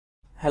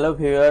Hello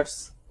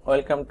viewers,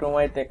 welcome to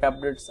my Tech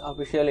Updates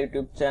official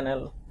YouTube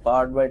channel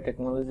powered by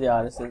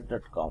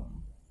technologyrss.com.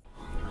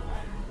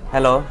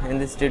 Hello, in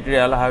this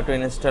tutorial how to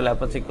install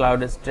Apache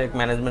Cloud Stack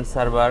Management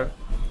Server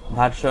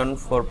version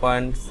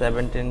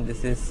 4.17.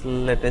 This is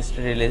latest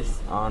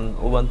release on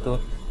Ubuntu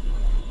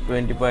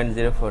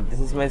 20.04. This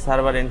is my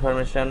server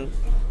information,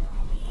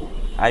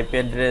 IP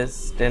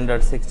address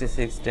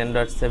 10.66,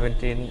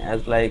 10.17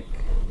 as like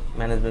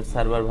management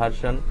server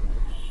version,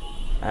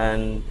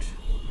 and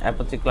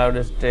Apache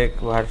Cloud Stack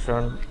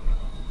version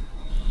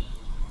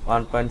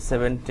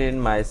 1.17,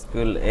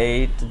 MySQL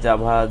 8,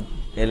 Java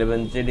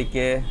 11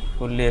 JDK,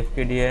 fully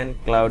FQDN,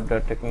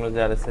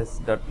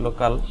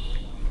 cloud.technologyrss.local.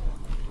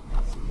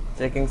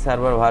 Checking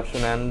server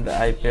version and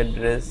IP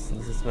address.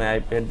 This is my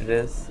IP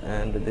address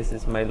and this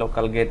is my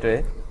local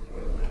gateway.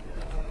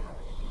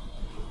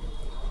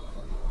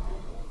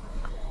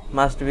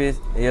 Must be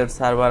your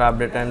server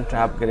update and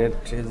upgrade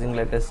using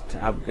latest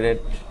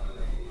upgrade.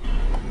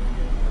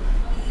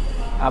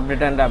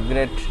 Update and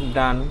upgrade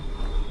done.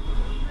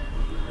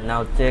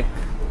 Now check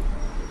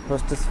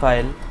hostess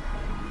file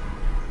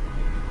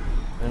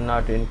and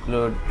not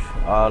include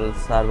all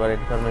server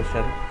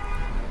information,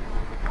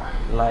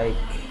 like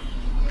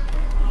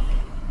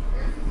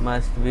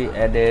must be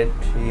added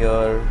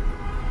your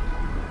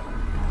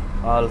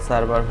all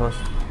server host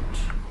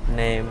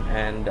name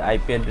and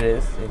IP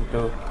address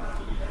into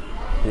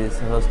this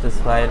hostess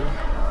file,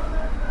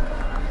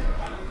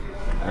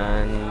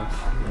 and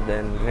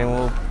then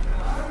remove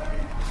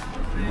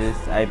this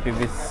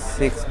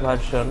IPv6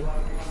 version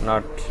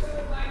not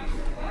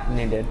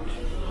needed,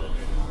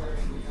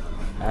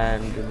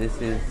 and this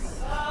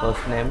is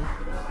host name,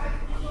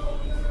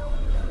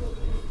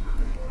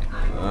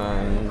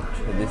 and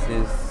this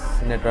is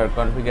network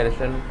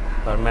configuration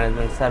for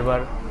management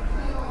server,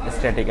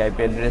 static IP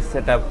address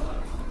setup,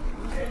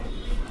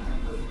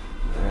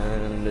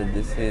 and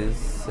this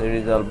is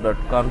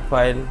resolve.conf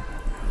file.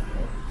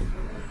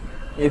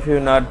 If you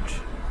not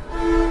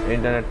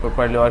internet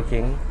properly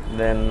working,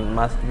 then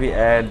must be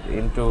add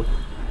into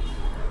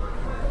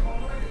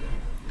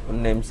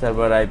name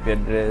server IP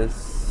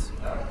address,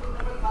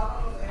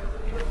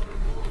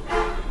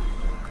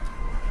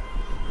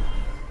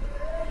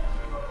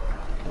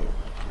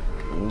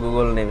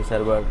 Google name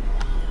server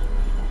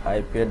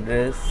IP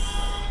address,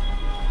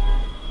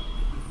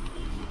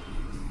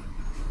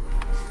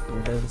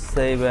 then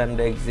save and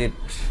exit.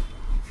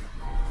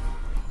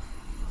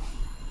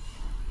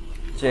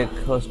 Check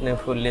hostname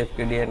fully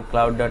FQDN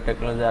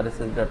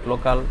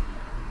cloud.technologyrss.local,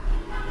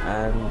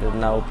 and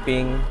now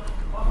ping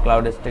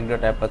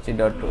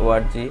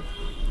cloudstack.apache.org.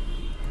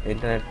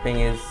 Internet ping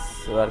is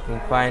working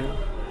fine.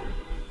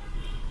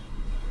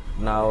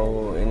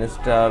 Now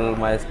install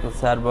MySQL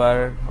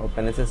server,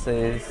 open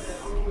SSH,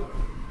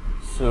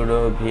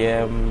 sudo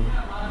vm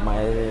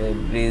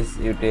mybreeze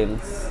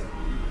utils,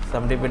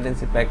 some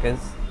dependency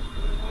package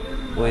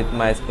with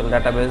MySQL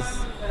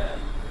database,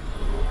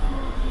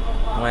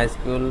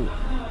 MySQL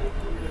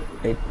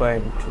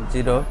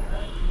 8.0,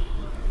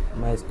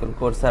 MySQL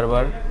core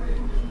server.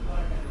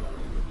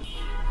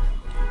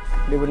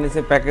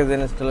 Dependency package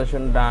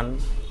installation done.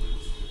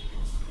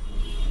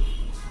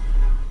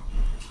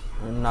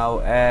 And now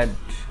add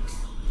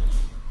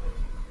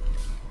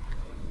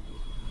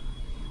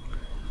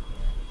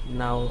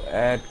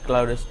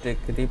CloudStack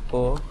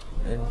repo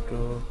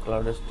into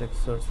CloudStack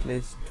source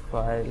list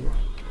file,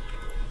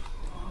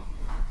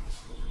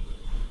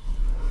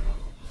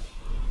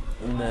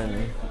 and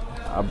then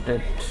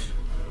update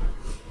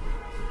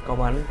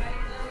command,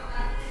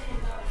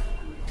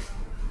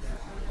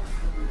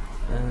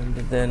 and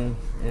then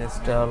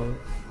install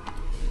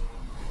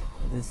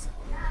this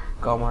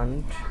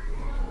command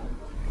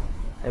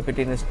apt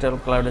install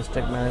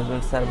CloudStack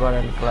management server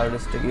and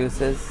CloudStack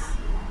uses.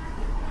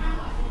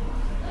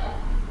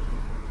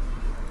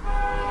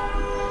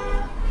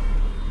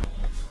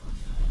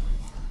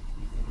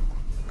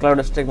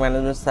 CloudStack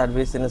management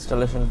service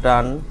installation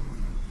done.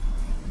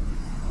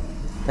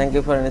 Thank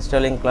you for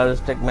installing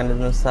CloudStack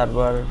management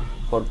server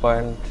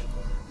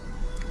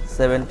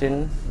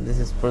 4.17. This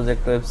is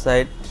project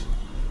website,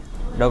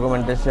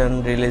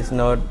 documentation, release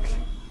note,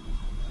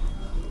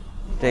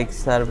 take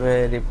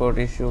survey, report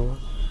issue.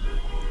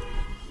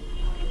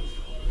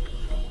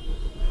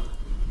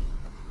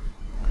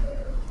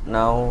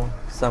 Now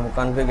some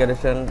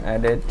configuration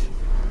added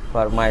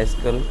for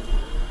MySQL.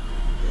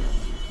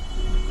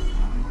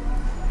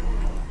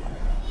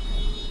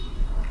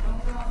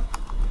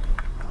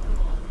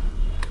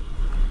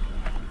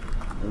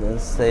 Then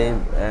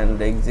save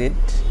and exit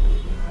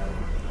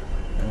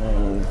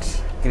and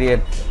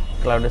create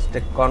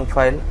CloudStack conf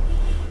file.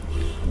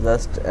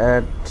 Just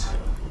add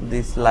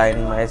this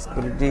line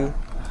MySQL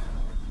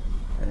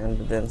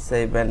and then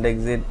save and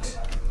exit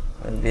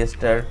and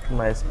restart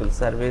MySQL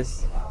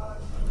service,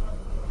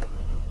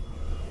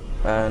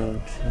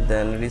 and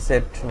then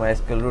reset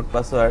MySQL root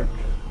password.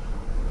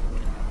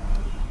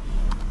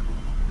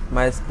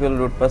 MySQL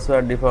root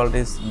password default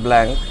is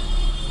blank.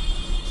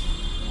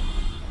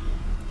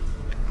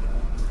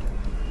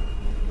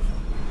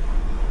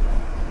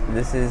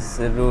 this is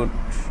root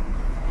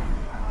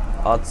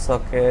auth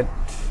socket,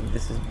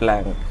 this is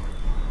blank.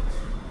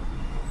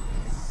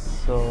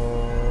 So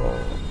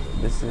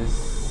this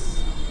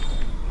is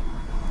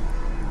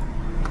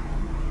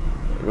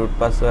root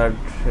password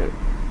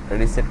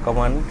reset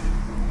command.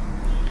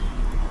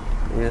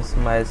 Use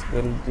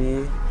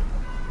MySQL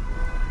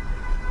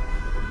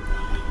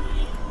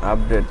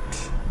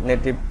update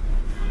native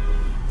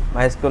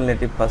MySQL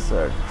native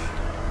password.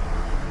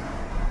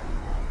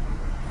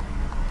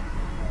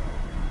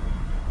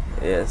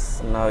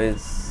 Yes, now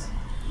is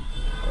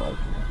okay.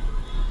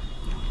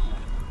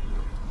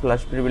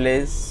 Flush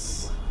privilege,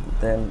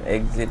 then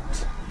exit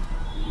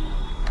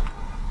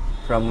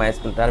from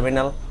MySQL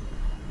terminal,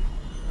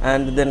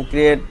 and then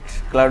create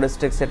cloud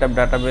stack setup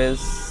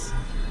database,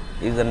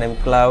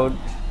 username cloud,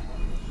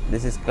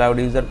 this is cloud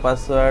user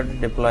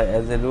password, deploy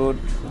as a root,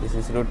 this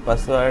is root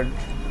password.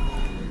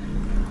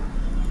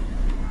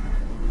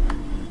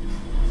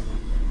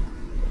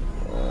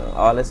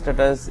 All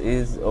status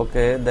is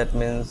okay, that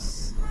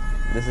means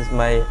this is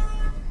my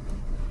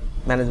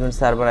management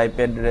server IP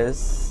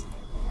address.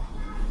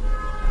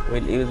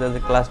 We'll use as a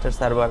cluster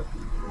server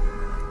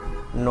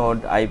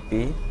node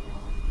IP.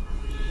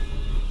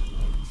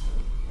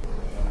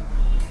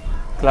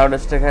 Cloud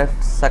stack has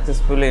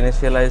successfully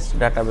initialized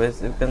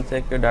database. You can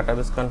check your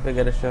database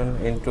configuration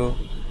into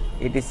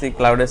etc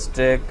cloud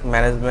stack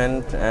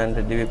management and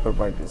DB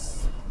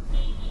properties.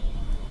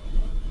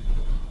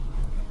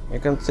 You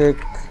can check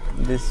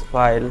this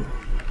file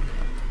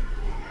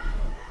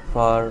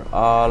for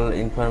all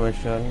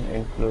information,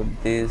 include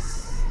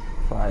this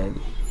file.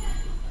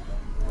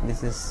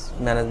 This is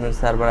management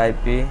server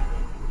IP.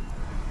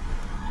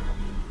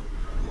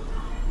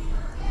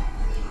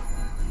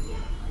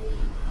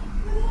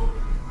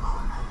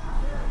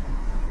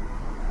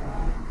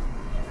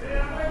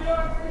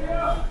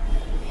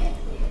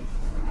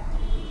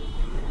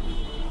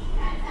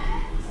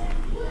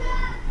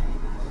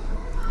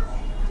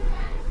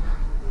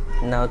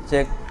 Now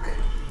check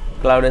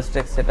cloud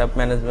stack setup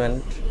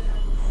management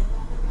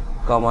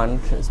command,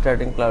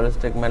 starting cloud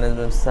stack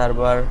management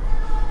server,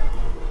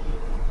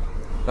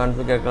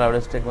 configure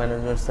cloud stack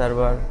management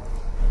server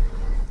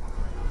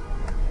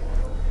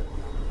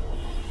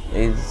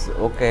is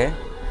okay.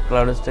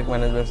 Cloud stack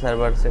management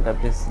server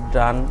setup is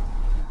done.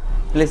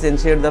 Please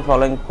ensure the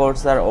following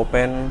ports are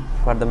open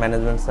for the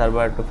management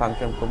server to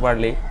function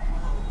properly.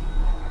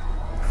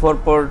 4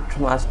 port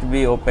must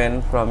be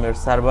open from your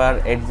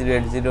server: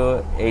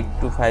 8080,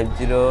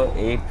 8250,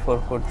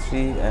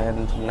 8443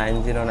 and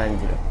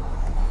 9090.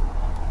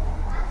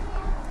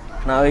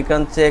 Now we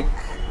can check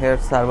here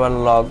server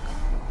log.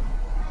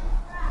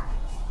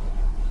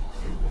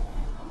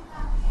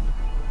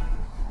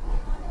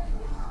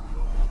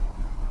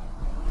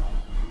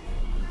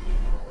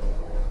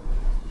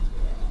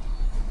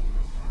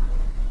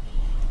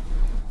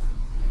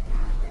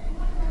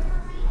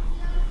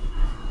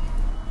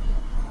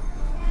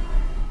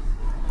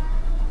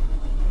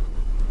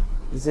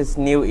 This is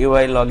new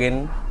UI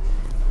login.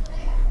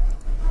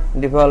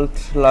 Default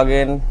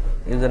login,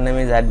 username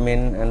is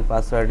admin and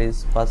password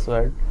is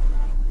password.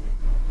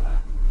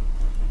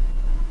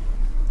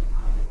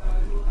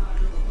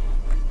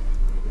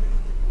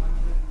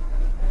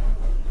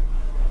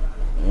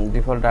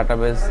 Default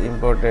database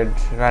imported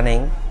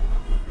running.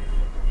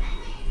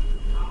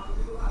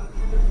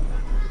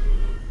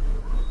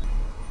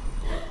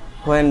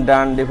 When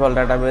done, default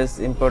database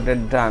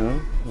imported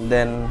done,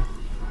 then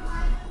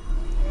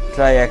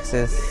try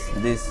access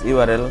this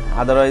URL,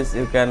 otherwise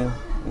you can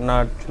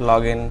not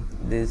log in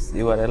this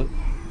URL.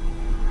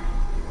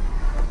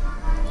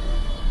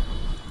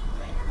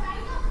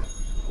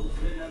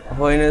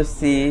 When you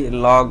see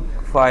log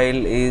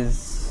file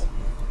is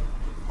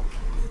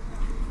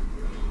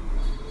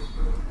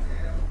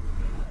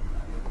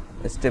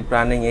step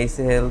running,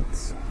 AC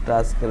health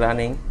task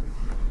running,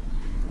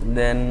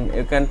 then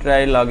you can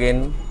try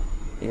login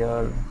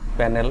your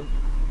panel.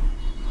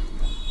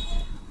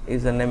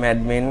 Username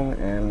admin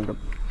and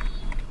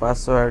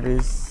password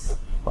is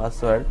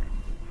password.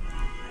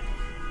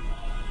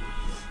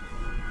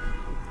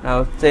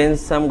 Now change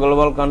some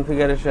global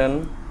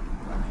configuration.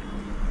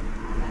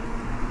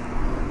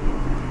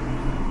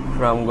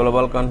 From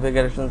global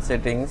configuration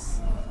settings,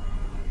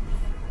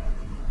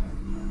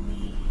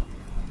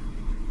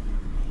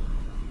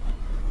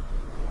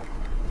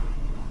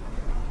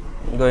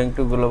 going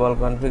to global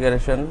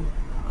configuration,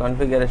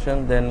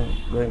 then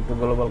going to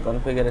global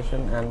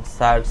configuration and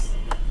search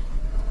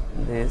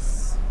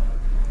this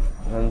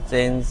and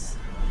change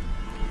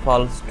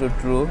false to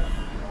true,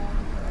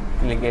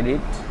 click edit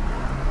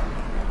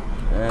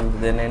and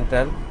then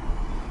enter,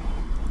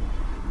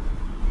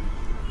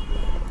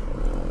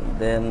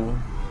 then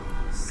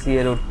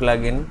CA root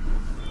plugin,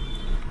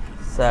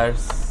 search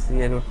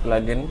CA root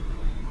plugin,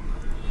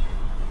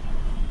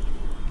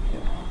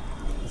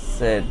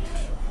 set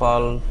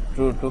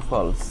true to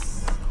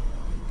false,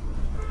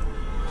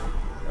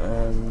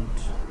 and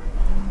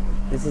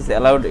this is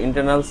allowed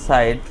internal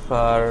site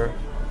for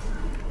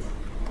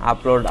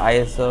upload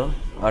ISO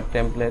or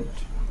template.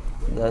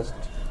 Just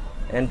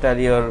enter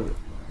your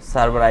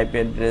server IP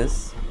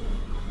address.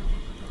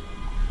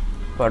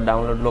 For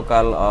download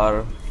local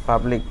or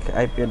public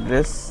IP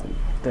address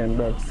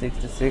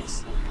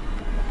 10.66,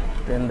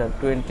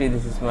 10.20.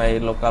 This is my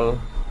local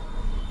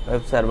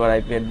web server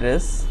IP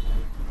address.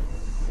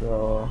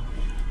 So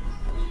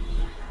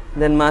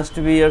then must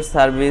be your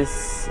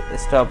service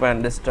stop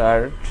and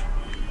start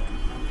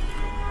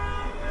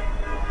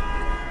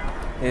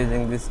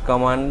using this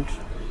command.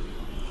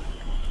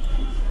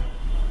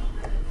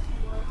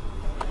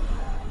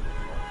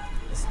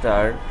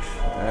 Start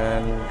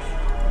and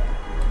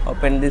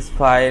open this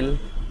file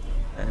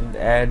and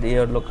add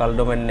your local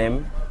domain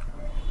name,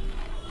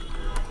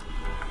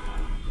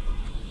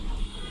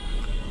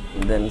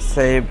 then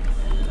save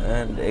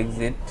and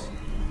exit.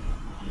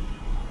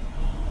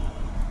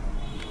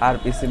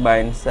 RPC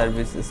bind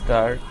service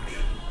start.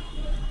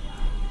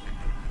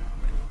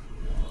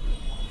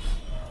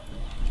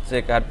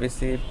 Check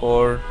RPC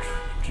port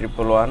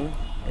 111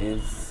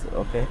 is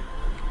okay,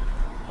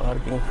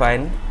 working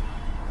fine.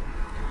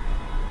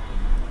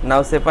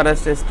 Now separate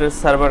storage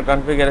server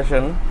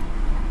configuration.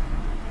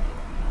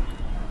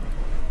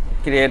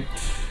 Create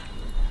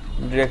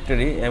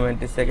directory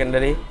mnt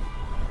secondary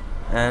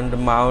and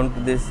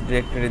mount this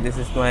directory. This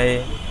is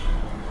my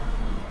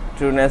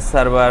TrueNAS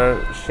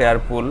server share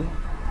pool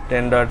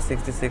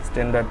 10.66,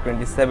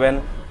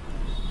 10.27,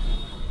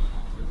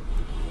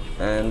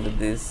 and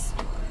this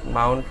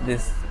mount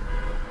this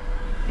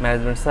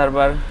management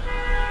server,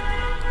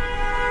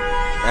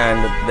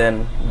 and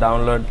then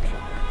download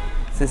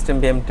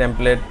Systemvm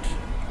template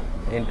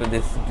into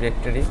this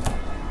directory.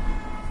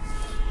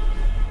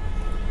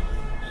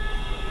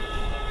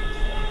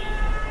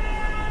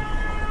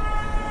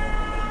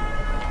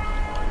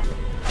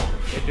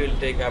 It will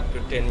take up to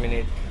 10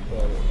 minutes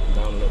for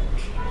download.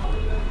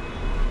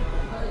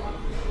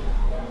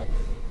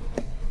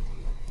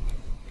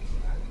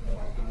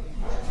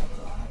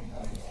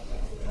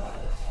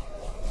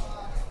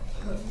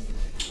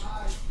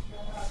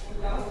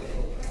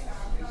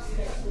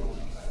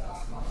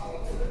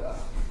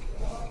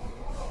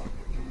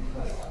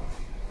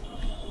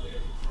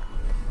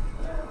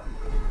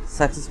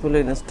 Successfully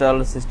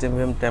installed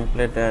Systemvm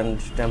template and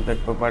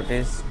template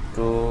properties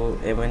to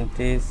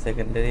mnt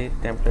secondary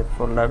template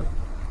folder.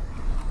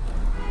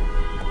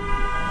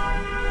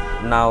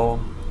 Now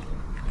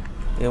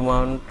you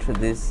mount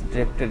this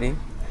directory.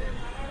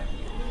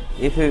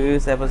 If you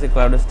use Apache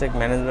Cloud Stack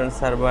Management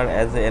Server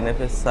as a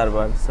NFS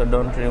server, so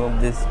don't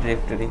remove this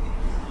directory.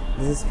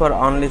 This is for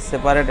only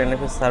separate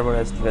NFS server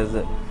as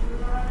storage.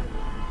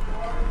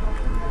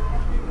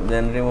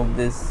 Then remove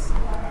this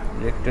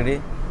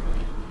directory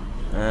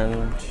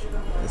and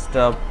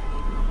stop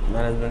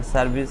management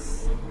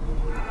service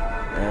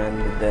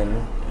and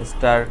then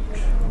start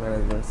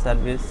management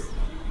service.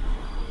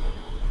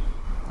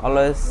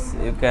 Always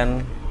you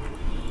can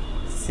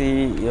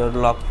see your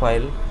log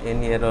file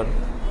in error.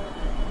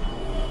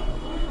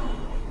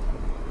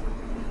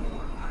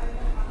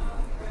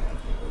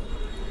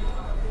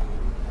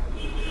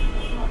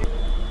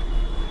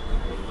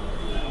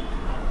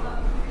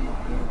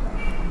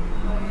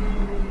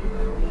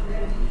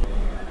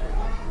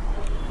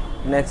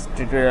 Next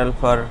tutorial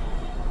for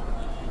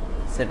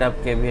setup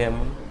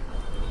KVM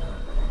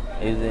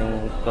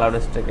using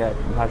Cloud Stack app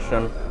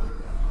version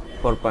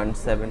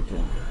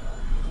 4.17.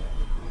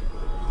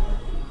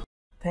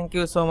 Thank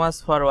you so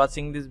much for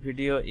watching this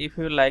video. If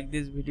you like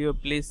this video,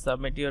 please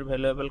submit your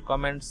valuable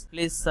comments.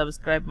 Please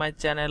subscribe my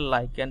channel,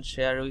 like and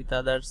share with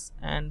others,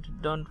 and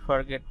don't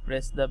forget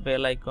press the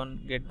bell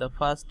icon, get the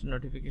first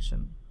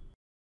notification.